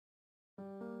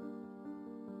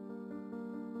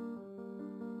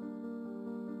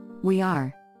We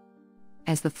are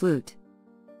as the flute,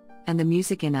 and the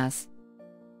music in us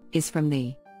is from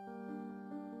thee.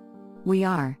 We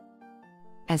are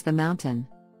as the mountain,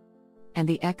 and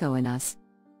the echo in us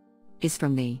is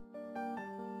from thee.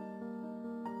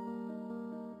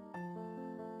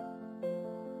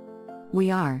 We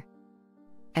are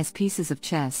as pieces of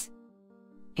chess,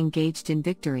 engaged in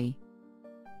victory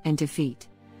and defeat.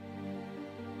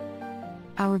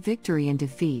 Our victory and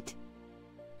defeat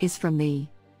is from thee,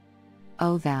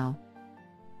 O thou,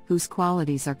 whose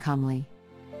qualities are comely.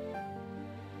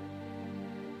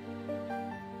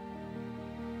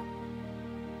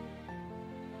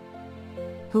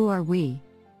 Who are we,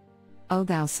 O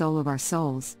thou soul of our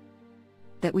souls,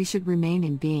 that we should remain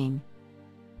in being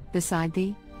beside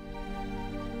thee?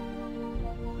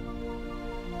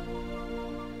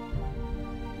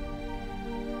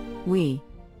 We,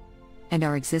 and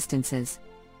our existences,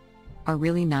 are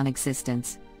really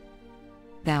non-existence.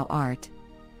 Thou art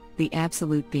the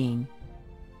absolute being,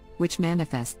 which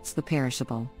manifests the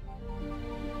perishable.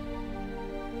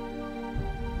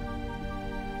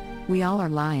 We all are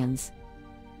lions,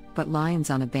 but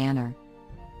lions on a banner.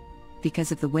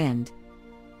 Because of the wind,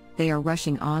 they are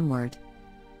rushing onward,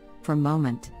 from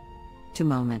moment to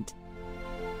moment.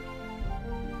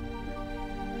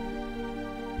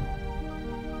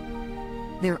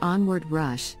 Their onward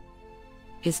rush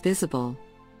is visible,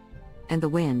 and the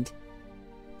wind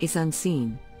is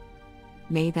unseen.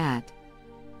 May that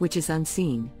which is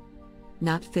unseen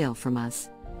not fail from us.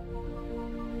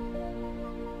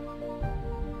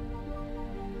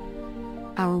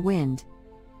 Our wind,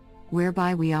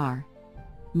 whereby we are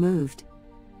moved,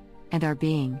 and our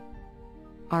being,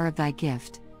 are of thy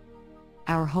gift.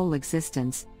 Our whole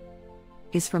existence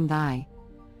is from thy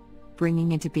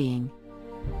bringing into being.